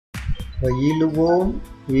பயிலுவோம்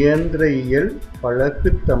இயந்திர இயல்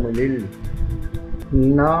வழக்குத் தமிழில்.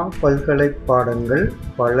 அண்ணா பல்கலைப் பாடங்கள்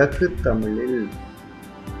வழக்குத் தமிழில்.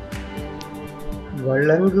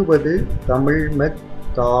 வழங்குவது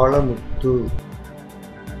தமிழ்மெக்-தாளமுத்து.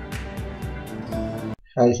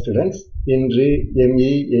 Hi students, இன்று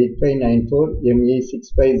ME 8594 ME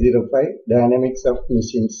 6505 Dynamics of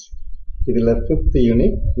Machines. இதில் 5th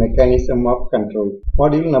unit Mechanism of Control.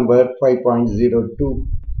 Module number 5.02.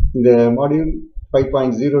 இந்த module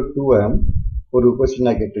 5.02 ஒரு question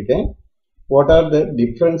கேட்டிருக்கேன். What are the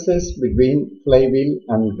differences between flywheel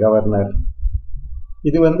and governor?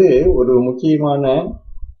 இது ஒரு முக்கியமான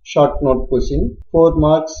short note question. 4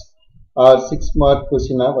 marks or 6 mark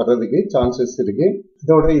question வர்றதுக்கு chances இருக்கு.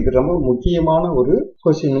 இதோட இது ரொம்ப முக்கியமான ஒரு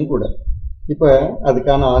question கூட. இப்போ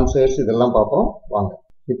அதுக்கான answers இதெல்லாம் பார்ப்போம் வாங்க.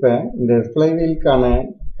 இப்போ இந்த flywheelக்கான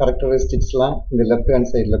characteristicsலாம் இந்த left hand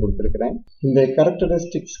sideல கொடுத்திருக்கிறேன். இந்த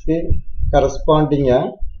characteristicsக்கு corresponding-ஆ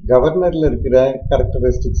கவர்னர்ல இருக்கிற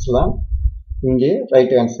characteristicsலாம் இங்கே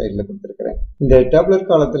right hand sideல கொடுத்திருக்கிறேன். இந்த tabular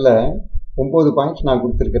காலத்துல 9 பாயிண்ட் நான்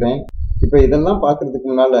கொடுத்திருக்கிறேன். இப்போ இதெல்லாம் பார்க்கறதுக்கு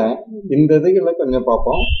முன்னால இந்த இதுகளை கொஞ்சம்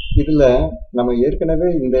பார்ப்போம். இதுல நம்ம ஏற்கனவே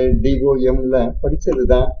இந்த DOM-ல படிச்சது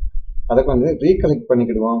தான். அதை கொஞ்சம் ரீகலெக்ட்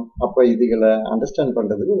பண்ணிக்கிடுவோம். அப்போ இதுகளை அண்டர்ஸ்டாண்ட்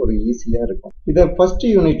பண்றதுக்கு ஒரு ஈஸியா இருக்கும். இதை ஃபர்ஸ்ட்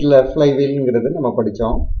யூனிட்ல ஃப்ளைவீல்ங்கிறது நம்ம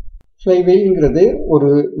படித்தோம். ஃப்ளைவீல்ங்கிறது ஒரு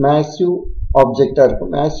மேசிவ் ஆப்ஜெக்டா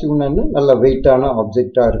இருக்கும். மேசிவ்னு நல்ல வெயிட்டான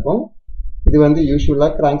ஆப்ஜெக்டா இருக்கும். இது யூஸ்வலா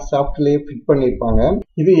கிராங்க் ஷாஃப்ட்லயே ஃபிட் பண்ணியிருப்பாங்க.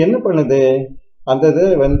 இது என்ன பண்ணுது? அந்த இதை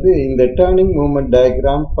இந்த turning movement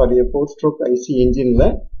diagram for a 4-stroke IC இன்ஜின்ல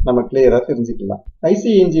நம்ம கிளியரா தெரிஞ்சுக்கலாம். IC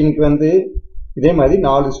இன்ஜினுக்கு இதே மாதிரி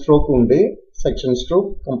 4 ஸ்ட்ரோக் உண்டு. செக்ஷன் ஸ்ட்ரோக்,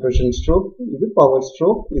 கம்ப்ரெஷன் ஸ்ட்ரோக், இது பவர்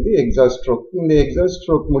ஸ்ட்ரோக், இது எக்ஸாஸ்ட் ஸ்ட்ரோக். இந்த எக்ஸாஸ்ட்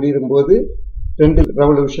ஸ்ட்ரோக் முடியும் போது 2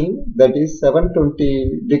 revolution, that is 720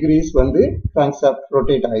 degrees crank shaft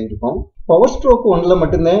rotate ஆகிருக்கும். பவர் ஸ்ட்ரோக் 1ல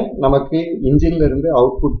மட்டும்தான் நமக்கு இன்ஜின்ல இருந்து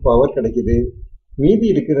அவுட்புட் பவர் கிடைக்குது. மீதி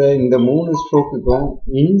இருக்கிற இந்த 3 ஸ்ட்ரோக்குக்கும்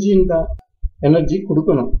இன்ஜின் தான் எனர்ஜி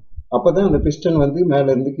கொடுக்கணும். அப்பதான் அந்த பிஸ்டன் மேல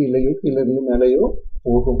இருந்து கீழேயோ கீழே இருந்து மேலேயோ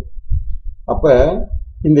போகும். அப்ப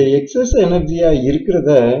இந்த எக்ஸஸ் எனர்ஜியா இருக்கிறத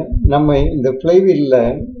நம்ம இந்த ஃப்ளைவீல்ல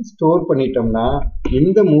ஸ்டோர் பண்ணிட்டோம்னா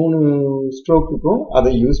இந்த 3 ஸ்ட்ரோக்குக்கும்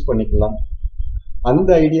அதை யூஸ் பண்ணிக்கலாம். அந்த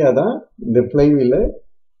ஐடியா தான் இந்த ஃப்ளைவீல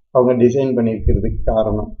அவங்க டிசைன் பண்ணியிருக்கிறதுக்கு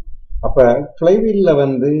காரணம். அப்ப ஃப்ளைவீல்ல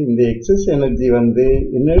இந்த எக்ஸஸ் எனர்ஜி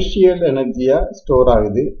இனர்ஷியல் எனர்ஜியா ஸ்டோர்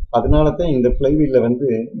ஆகுது. அதனால தான் இந்த ஃப்ளைவீல்ல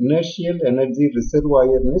இனர்ஷியல் எனர்ஜி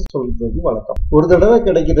ரிசர்வாயர்னு சொல்றது வழக்கம். ஒரு தடவை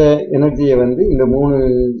கிடைக்கிற எனர்ஜியை இந்த 3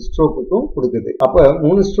 ஸ்ட்ரோக்குக்கும் கொடுக்குது. அப்ப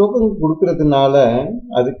 3 ஸ்ட்ரோக்கும் கொடுக்கறதுனால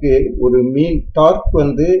அதுக்கு ஒரு மீன் டார்க்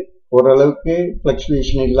ஓரளவுக்கு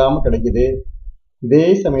பிளக்சுவேஷன் இல்லாம கிடைக்குது. இதே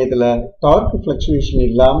சமயத்துல டார்க் பிளக்சுவேஷன்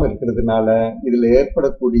இல்லாம இருக்கிறதுனால இதுல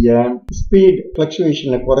ஏற்படக்கூடிய ஸ்பீட்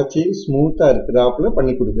பிளக்சுவேஷனை குறைச்சி ஸ்மூத்தா இருக்கிறாப்புல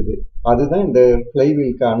பண்ணி கொடுக்குது. அதுதான் இந்த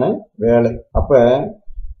ஃப்ளைவீல்கான வேலை. அப்ப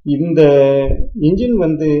இந்த இன்ஜின்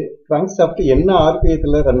கிராங்க் ஷாஃப்ட் என்ன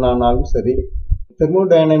ஆர்பிஎத்துல ரன் ஆனாலும் சரி,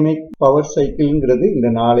 தெர்மோடைனமிக் பவர் சைக்கிள்ங்கிறது இந்த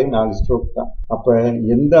 4 ஸ்ட்ரோக் தான். அப்ப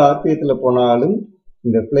எந்த ஆர்பிஎத்துல போனாலும்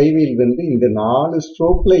இந்த ஃப்ளைவீல் இந்த 4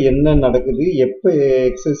 ஸ்ட்ரோக்ல என்ன நடக்குது, எப்ப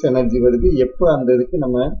எக்ஸஸ் எனர்ஜி வருது, எப்ப அந்த இதுக்கு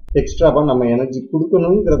நம்ம எக்ஸ்ட்ராவா நம்ம எனர்ஜி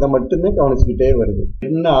கொடுக்கணுங்கிறத மட்டும்தான் கவனிச்சுக்கிட்டே வருது.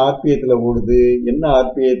 என்ன ஆர்பிஎத்துல ஓடுது, என்ன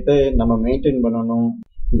ஆர்பிஎத்தை நம்ம மெயின்டைன் பண்ணணும்,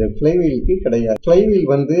 இந்த ஃப்ளைவீலுக்கு கிடையாது. Flywheel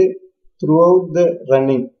through out the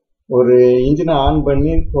running, ஒரு இன்ஜினை ஆன்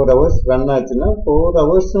பண்ணி 4 hours ரன் ஆச்சுன்னா 4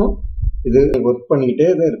 hours-ம் இது ஒர்க்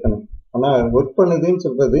பண்ணிக்கிட்டே தான் இருக்கணும். ஆனா ஒர்க் பண்ணுதுன்னு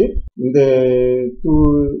சொல்றது இந்த 2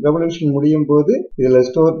 ரெவல்யூஷன் முடியும் போது இதுல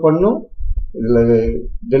ஸ்டோர் பண்ணும், இதுல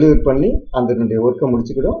டெலிவரி பண்ணி அதனுடைய ஒர்க்கை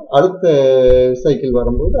முடிச்சுக்கிடும். அடுத்த சைக்கிள்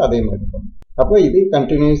வரும்போது அதே மாதிரி பண்ணும். அப்போ இது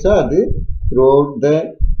கண்டினியூஸா அது through out the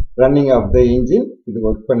running of the engine இது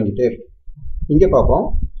ஒர்க் பண்ணிக்கிட்டே இருக்கு. இங்க பார்ப்போம்.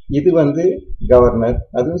 இது கவர்னர்,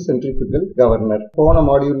 அதுவும் சென்ட்ரிஃபியூகல் கவர்னர். போன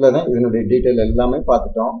மாடியூல்ல தான் இதனுடைய டீட்டெயில் எல்லாமே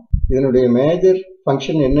பார்த்துட்டோம். இதனுடைய மேஜர்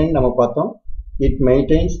ஃபங்க்ஷன் என்னன்னு நம்ம பார்த்தோம். It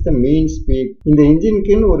maintains the mean speed. இந்த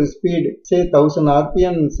இன்ஜினுக்குன்னு ஒரு ஸ்பீட் 1000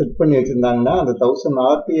 RPM செட் பண்ணி வச்சிருந்தாங்கன்னா அந்த 1000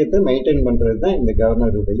 RPM மெயின்டைன் பண்றது தான் இந்த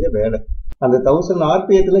கவர்னருடைய வேலை. அந்த 1000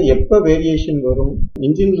 RPM எப்ப வேரியேஷன் வரும்?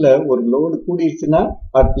 இன்ஜின்ல ஒரு லோடு கூடிருச்சுன்னா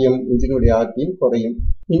RPM, இன்ஜினுடைய RPM குறையும்.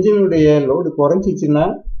 இன்ஜினுடைய லோடு குறைஞ்சிச்சுன்னா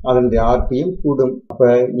அதனுடைய RPM கூடும்.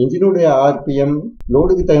 அப்ப இன்ஜினுடைய RPM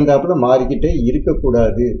லோடுக்கு தகுந்தாப்புல மாறிக்கிட்டே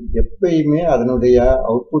இருக்கக்கூடாது. எப்பயுமே அதனுடைய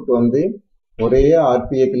அவுட்புட் ஒரே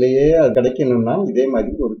ஆர்பிஎத்திலேயே அது கிடைக்கணும்னா இதே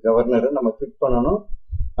மாதிரி ஒரு கவர்னரை நம்ம ஃபிட் பண்ணணும்.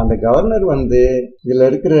 அந்த கவர்னர் இதுல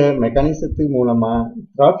இருக்கிற மெக்கானிசத்துக்கு மூலமா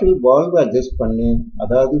த்ராட்டில் வால்வை அட்ஜஸ்ட் பண்ணி,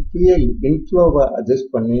 அதாவது ஃபியூயல் இன்ஃப்ளோவை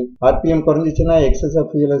அட்ஜஸ்ட் பண்ணி, ஆர்பிஎம் குறைஞ்சிச்சுன்னா எக்ஸஸா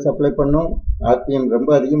ஃபியூயலை சப்ளை பண்ணும், ஆர்பிஎம்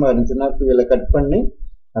ரொம்ப அதிகமா இருந்துச்சுன்னா ஃபியூயலை கட் பண்ணி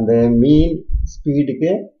அந்த மீன்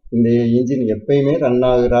ஸ்பீடுக்கு இந்த இன்ஜின் எப்பயுமே ரன்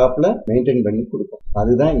ஆகுறாப்புல மெயின்டைன் பண்ணி கொடுக்கும்.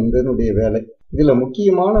 அதுதான் இதனுடைய வேலை. இதுல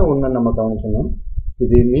முக்கியமான ஒண்ணு நம்ம கவனிக்கணும்.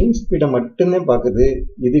 இது மீன் ஸ்பீடை மட்டும்தான் பார்க்குது.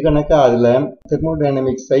 இது கணக்கா அதுல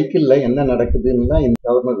தெர்மோடைனமிக் சைக்கிள்ல என்ன நடக்குதுன்னு தான் இந்த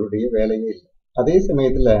கவர்னருடைய வேலையே இல்லை. அதே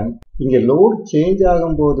சமயத்துல இங்க லோடு சேஞ்ச்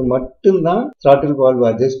ஆகும் போது மட்டும்தான் த்ராட்டில் வால்வ்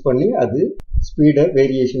அட்ஜஸ்ட் பண்ணி அது ஸ்பீடை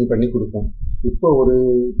வேரியேஷன் பண்ணி கொடுக்கும். இப்போ ஒரு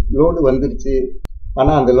லோடு வந்துருச்சு,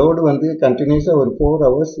 ஆனா அந்த லோடு வந்து கண்டினியூஸா ஒரு 4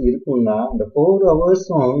 hours இருக்கும்னா அந்த 4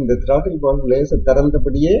 hours-ம் இந்த த்ராட்டில் வால்வ் லேச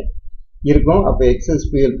திறந்தபடியே இருக்கும். அப்ப எக்ஸஸ்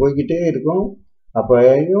ஃபியூயல் போய்கிட்டே இருக்கும்.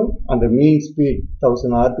 அப்பயும் அந்த மீன் ஸ்பீட்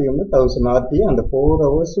 1000 RPM 1000 RPM அந்த 4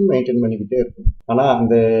 hours-ம் மெயின்டைன் பண்ணிக்கிட்டே இருக்கும். ஆனா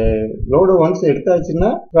அந்த லோடு ஒன்ஸ்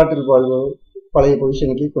எடுத்தாச்சுன்னா த்ராட்டில் வால்வ் பழைய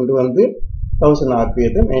பொசிஷனுக்கு கொண்டு வந்து 1000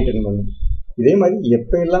 RPM மெயின்டைன் பண்ணும். இதே மாதிரி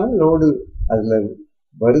எப்ப எல்லாம் லோடு அதுல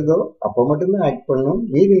வருதோ அப்போ மட்டும்தான் ஆக்ட் பண்ணும்.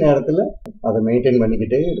 மீதி நேரத்துல அதை மெயின்டைன்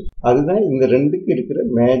பண்ணிக்கிட்டே இருக்கும். அதுதான் இந்த ரெண்டுக்கு இருக்கிற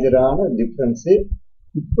மேஜரான டிஃப்ரென்ஸு.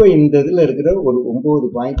 இப்போ இந்த இதுல இருக்கிற ஒரு 9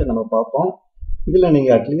 பாயிண்ட்டை நம்ம பார்ப்போம். இதுல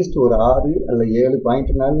நீங்க அட்லீஸ்ட் ஒரு 6 அல்ல 7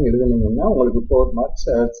 பாயிண்ட்னாலும் எழுதுனீங்கன்னா உங்களுக்கு 4 marks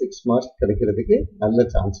 6 marks கிடைக்கிறதுக்கு நல்ல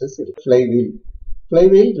சான்சஸ் இருக்கு.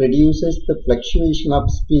 Flywheel reduces the fluctuation of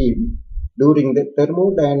speed during the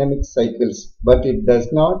thermodynamic cycles, but it does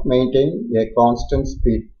not maintain a constant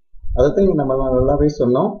speed. அதைத்தான் நம்ம நல்லாவே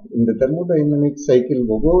சொன்னோம். இந்த தெர்மோடைனமிக் சைக்கிள்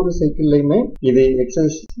ஒவ்வொரு சைக்கிள்லையுமே இது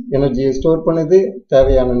எக்ஸஸ் எனர்ஜியை ஸ்டோர் பண்ணுது.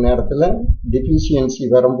 தேவையான நேரத்துல டிஃபிஷியன்சி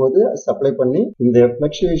வரும்போது சப்ளை பண்ணி இந்த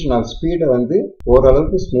ஃபிளக்சுவேஷன் ஆஃப் ஸ்பீடை வந்து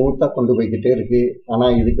ஓரளவுக்கு ஸ்மூத்தா கொண்டு போய்கிட்டே இருக்கு. ஆனா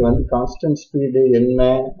இதுக்கு வந்து கான்ஸ்டன்ட் ஸ்பீடு என்ன,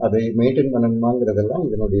 அதை மெயின்டைன் பண்ணணுமாங்கிறதெல்லாம்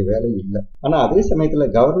இதனுடைய வேலை இல்லை. ஆனா அதே சமயத்துல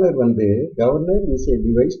governor is a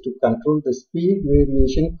device to control the speed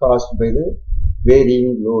variation caused by the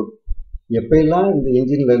varying load. எப்பெல்லாம் இந்த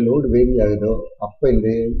இன்ஜின்ல லோடு வேரி ஆகுதோ அப்ப இந்த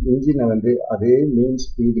இன்ஜினை வந்து அதே மீன்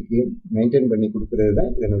ஸ்பீடுக்கு மெயின்டைன் பண்ணி கொடுக்கறது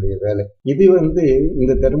தான் இதனுடைய வேலை. இது வந்து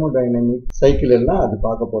இந்த தெர்மோடைனமிக் சைக்கிள் எல்லாம் அது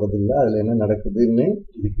பார்க்க போறது இல்லை. அதுல என்ன நடக்குதுன்னு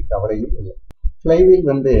இதுக்கு கவலையும் இல்லை. ஃப்ளைவீல்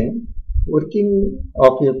வந்து working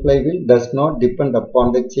of a flywheel does not depend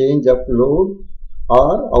upon the change of load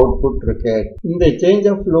R output required. இந்த சேஞ்ச்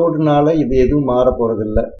ஆஃப் லோடுனால இது எதுவும் மாற போறது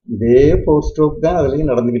இல்லை. இதே 4 ஸ்ட்ரோக் தான்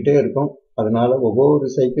அதுலயும் நடந்துகிட்டே இருக்கும். அதனால ஒவ்வொரு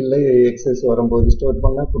சைக்கிள்ல எக்ஸஸ் வரும்போது ஸ்டோர்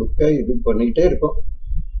பண்ண கொடுக்க இது பண்ணிக்கிட்டே இருக்கும்.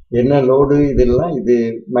 என்ன லோடு இதெல்லாம் இது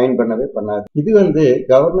மைண்ட் பண்ணவே பண்ணாது. இது வந்து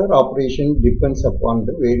governor operation depends upon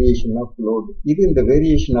the variation of load. இது இந்த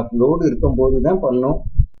வேரியேஷன் ஆஃப் லோடு இருக்கும்போது தான் பண்ணும்.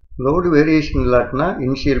 லோடு வேரியேஷன் இல்லாட்டினா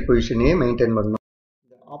இனிஷியல் பொசிஷனையே மெயின்டைன் பண்ணும்.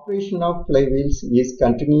 Operation of ஃப்ளைவீல்ஸ் is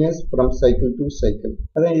continuous from cycle to cycle.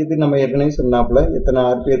 அதான் இது நம்ம ஏற்கனவே சொன்னாப்புல எத்தனை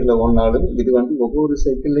RPM ஓடினாலும் இது வந்து ஒவ்வொரு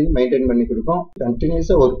சைக்கிள்லையும் மெயின்டைன் பண்ணி கொடுக்கும்.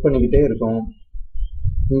 கண்டினியூஸா ஒர்க் பண்ணிக்கிட்டே இருக்கும்.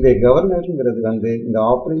 இந்த கவர்னருங்கிறது வந்து இந்த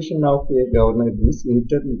operation of A governor is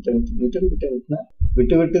இன்டர்மிட்டன்ட்னா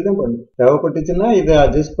விட்டு விட்டு தான் பண்ணும். தேவைப்பட்டுச்சுன்னா இதை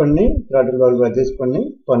அட்ஜஸ்ட் பண்ணி த்ராட்டில் வால்வ் அட்ஜஸ்ட் பண்ணி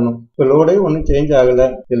பண்ணும். இப்போ லோடே ஒன்றும் சேஞ்ச் ஆகலை,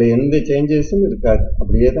 இதுல எந்த சேஞ்சஸும் இருக்காது,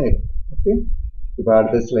 அப்படியே தான் இருக்கும். ஓகே, இப்போ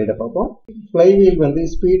அடுத்த ஸ்லைடை பார்ப்போம். ஃப்ளைவீல் வந்து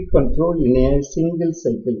ஸ்பீட் கண்ட்ரோல் இன் ஏ சிங்கிள்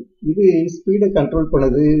சைக்கிள். இது ஸ்பீடை கண்ட்ரோல்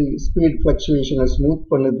பண்ணுது, ஸ்பீட் ஃபிளக்சுவேஷனை ஸ்மூத்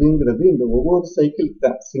பண்ணுதுங்கிறது இந்த ஒவ்வொரு சைக்கிள்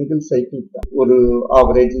தான், சிங்கிள் சைக்கிள் தான். ஒரு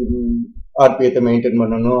ஆவரேஜ் RPM மெயின்டைன்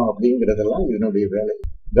பண்ணணும் அப்படிங்கிறதெல்லாம் இதனுடைய வேலை.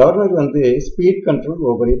 கவர்னர் வந்து speed control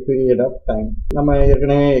over A period of time. நம்ம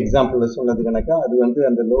ஏற்கனவே எக்ஸாம்பிள்ல சொன்னது கணக்கா அது வந்து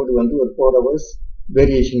அந்த லோடு வந்து ஒரு 4 hours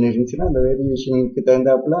வேரியேஷன் இருந்துச்சுன்னா அந்த வேரியேஷனுக்கு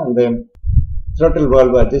தகுந்தாப்புல அந்த throttle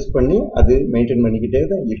valve அட்ஜஸ்ட் பண்ணி அது மெயின்டைன் பண்ணிக்கிட்டே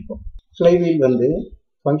தான் இருக்கும். ஃப்ளைவீல் வந்து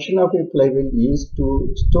function of a flywheel is to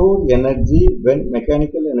store energy when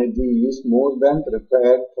mechanical energy is more than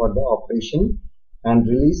required for the operation and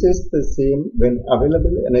releases the same when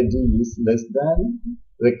available energy is less than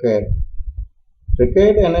required.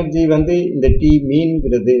 Required energy வந்து இந்த T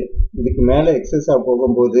மீன்கிறது இதுக்கு மேல எக்ஸஸா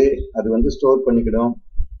போகும்போது அது வந்து store பண்ணிக்கிடும்.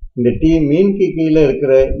 இந்த T மீனுக்கு கீழே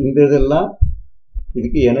இருக்கிற இந்த இதெல்லாம்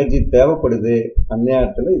இதுக்கு எனர்ஜி தேவைப்படுது, அந்த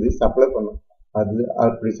நேரத்துல இது சப்ளை பண்ணும். அது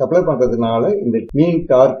அப்படி சப்ளை பண்றதுனால இந்த மீன்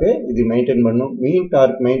டார்க்கை இது மெயின்டைன் பண்ணும். மீன்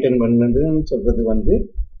டார்க் மெயின்டைன் பண்ணுதுன்னு சொல்றது வந்து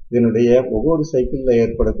இதனுடைய ஒவ்வொரு சைக்கிள்ல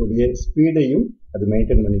ஏற்படக்கூடிய ஸ்பீடையும் அது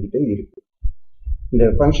மெயின்டைன் பண்ணிக்கிட்டே இருக்கு. இந்த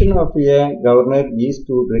function of A governor is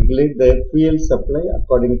to regulate the fuel supply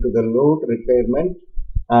according to the load requirement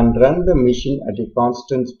and run the machine at a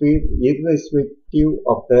constant speed irrespective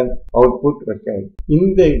of the output required.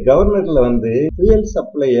 இந்த கவர்னர்ல வந்து fuel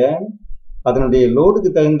சப்ளைய அதனுடைய லோடுக்கு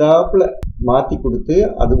தகுந்தாப்புல மாத்தி கொடுத்து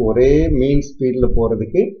அது ஒரே மீன் ஸ்பீட்ல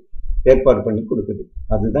போறதுக்கு ஏற்பாடு பண்ணி கொடுக்குது.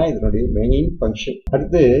 அதுதான் இதனுடைய மெயின் ஃபங்க்ஷன்.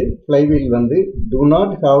 அடுத்து ஃப்ளைவீல் வந்து do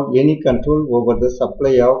not have any control over the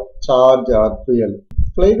supply of charge or fuel.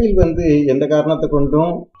 Flywheel வந்து எந்த காரணத்தை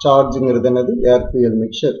கொண்டும் சார்ஜுங்கிறது என்னது ஏர் ஃபியூயல்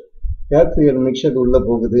மிக்சர். ஏர் ஃபியூயல் மிக்சர் உள்ள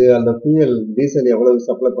போகுது, அந்த ஃபியூயல் டீசல் எவ்வளவு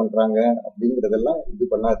சப்ளை பண்றாங்க அப்படிங்கிறதெல்லாம் இது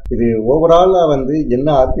பண்ணாது. இது ஓவராலா வந்து என்ன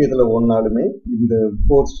ஆர்பிஎத்துல ஓடினாலுமே இந்த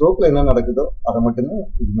 4 ஸ்ட்ரோக்ல என்ன நடக்குதோ அதை மட்டும்தான்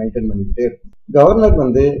இது மெயின்டைன் பண்ணிக்கிட்டே இருக்கும். கவர்னர்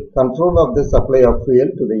வந்து control of the supply of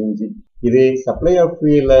fuel to the engine. இது சப்ளை ஆஃப்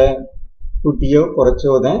ஃபியூயலை கூட்டியோ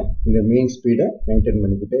குறைச்சோ தான் இந்த மீன் ஸ்பீடை மெயின்டைன்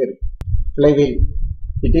பண்ணிக்கிட்டே இருக்கு. Flywheel.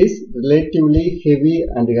 It is relatively heavy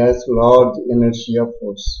and has large inertia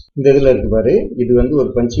force. இந்த இதில் இருக்கு பாரு, இது வந்து ஒரு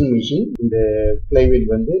பஞ்சிங் மிஷின். இந்த ஃப்ளைவீல்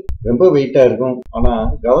வந்து ரொம்ப வெயிட்டா இருக்கும். ஆனா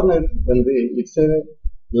கவர்னர் வந்து it's a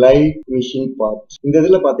light machine part. இந்த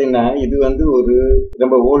இதில் பார்த்தீங்கன்னா இது வந்து ஒரு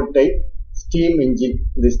ரொம்ப ஓல்ட் டைப் ஸ்டீம் இன்ஜின்.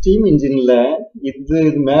 இந்த ஸ்டீம் இன்ஜின்ல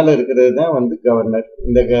இது மேல இருக்கிறது தான் வந்து கவர்னர்.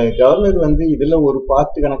 இந்த கவர்னர் வந்து இதுல ஒரு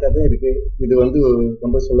பார்ட் கணக்காக தான் இருக்கு. இது வந்து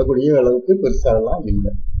ரொம்ப சொல்லக்கூடிய அளவுக்கு பெருசாலாம்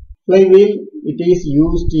இல்லை. Flywheel, it is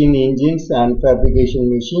used in engines and fabrication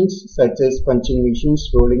machines such as punching machines,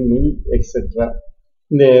 rolling mill, etc.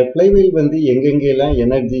 இந்த flywheel வந்து எங்கெங்கெல்லாம்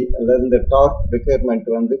எனர்ஜி அல்லது இந்த டார்க் ரெக்யர்மெண்ட்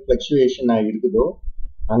வந்து ஃப்ளக்சுவேஷன் இருக்குதோ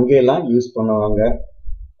அங்கெல்லாம் யூஸ் பண்ணுவாங்க.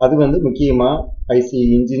 அது வந்து முக்கியமா ஐசி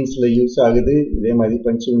இன்ஜின்ஸ்ல யூஸ் ஆகுது. இதே மாதிரி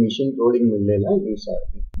பஞ்சிங் மிஷின், ரோலிங் மில்ல எல்லாம் யூஸ்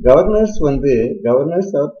ஆகுது.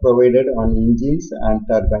 Governors R provided on engines and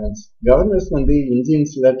turbines. Governors வந்து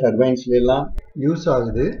இன்ஜின்ஸ்ல டர்பைன்ஸ்ல எல்லாம் யூஸ்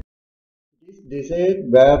ஆகுது. Desired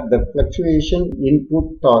where the fluctuation input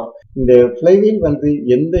torque. இந்த flywheel வந்து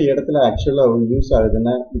எந்த இடத்துல ஆக்சுவலா யூஸ்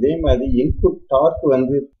ஆகுதுன்னா இதே மாதிரி இன்புட் டார்க்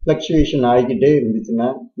வந்து ஃபிளக்சுவேஷன் ஆகிக்கிட்டே இருந்துச்சுன்னா,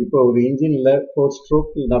 இப்போ ஒரு இன்ஜின்ல 4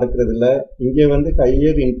 ஸ்ட்ரோக் நடக்கிறதுல இங்கே வந்து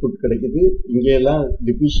ஹையர் இன்புட் கிடைக்குது, இங்கே எல்லாம்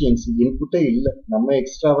டிஃபிஷியன்சி இன்புட்டே இல்லை, நம்ம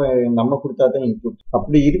எக்ஸ்ட்ராவா நம்ம கொடுத்தா தான் இன்புட்.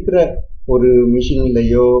 அப்படி இருக்கிற ஒரு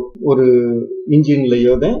மிஷின்லயோ ஒரு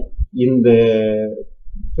இன்ஜின்லயோ தான் இந்த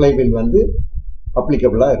flywheel வந்து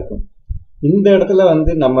அப்ளிகபிளா இருக்கும். இந்த இடத்துல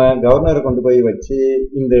வந்து நம்ம கவர்னரை கொண்டு போய் வச்சு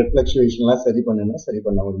இந்த ஃபிளக்சுவேஷன்லாம் சரி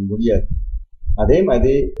பண்ண முடியாது. அதே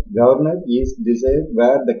மாதிரி governor is desired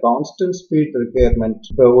where the constant speed requirement.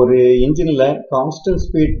 இப்போ ஒரு இன்ஜின்ல கான்ஸ்டன்ட்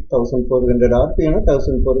ஸ்பீட் 1400 ஆர்பிஎம்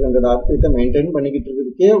 1400 ஆர்பிஎத்தை மெயின்டைன் பண்ணிக்கிட்டு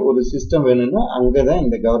இருக்கிறதுக்கே ஒரு சிஸ்டம் வேணும்னா அங்கதான்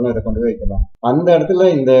இந்த கவர்னரை கொண்டு போய் வைக்கலாம். அந்த இடத்துல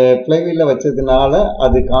இந்த ஃப்ளைவீல்ல வச்சதுனால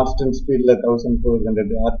அது கான்ஸ்டன்ட் ஸ்பீட்ல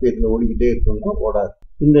 1400 ஆர்பிஎத்துல ஓடிக்கிட்டே இருக்கும்னா ஓடாது.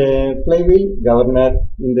 இந்த ஃப்ளைவீல் கவர்னர்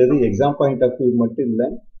இந்த இது எக்ஸாம் பாயிண்ட் ஆஃப் வியூ மட்டும் இல்லை,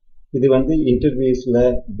 இது வந்து இன்டர்வியூஸ்ல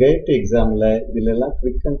கேட் எக்ஸாம்ல இதுல எல்லாம்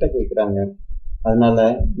ஃப்ரீக்வெண்டா கேட்குறாங்க. அதனால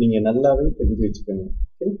நீங்க நல்லாவே தெரிஞ்சு வச்சுக்கோங்க.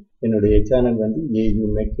 என்னுடைய சேனல் வந்து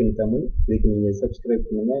AUmech-in-tamil. இதுக்கு நீங்க சப்ஸ்கிரைப்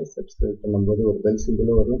பண்ணுங்க. சப்ஸ்கிரைப் பண்ணும்போது ஒரு பெல்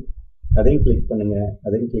சிம்பிளும் வரும், அதையும் கிளிக் பண்ணுங்க.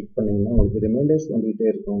 அதையும் கிளிக் பண்ணீங்கன்னா உங்களுக்கு ரிமைண்டர்ஸ் வந்துகிட்டே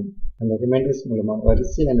இருக்கும். அந்த ரிமைண்டர்ஸ் மூலமா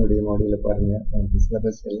வரிசையாக என்னுடைய மாடியூல பாருங்க, உங்களுக்கு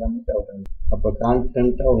சிலபஸ் எல்லாமே கவர் ஆகும். அப்போ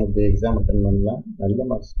கான்ஃபிடென்ட்டா உங்களுக்கு எக்ஸாம் அட்டன் பண்ணலாம், நல்ல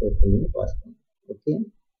மார்க்ஸ் ஸ்கோர் பண்ணி பாஸ் பண்ணலாம். Okay,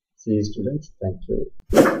 see you students, thank you.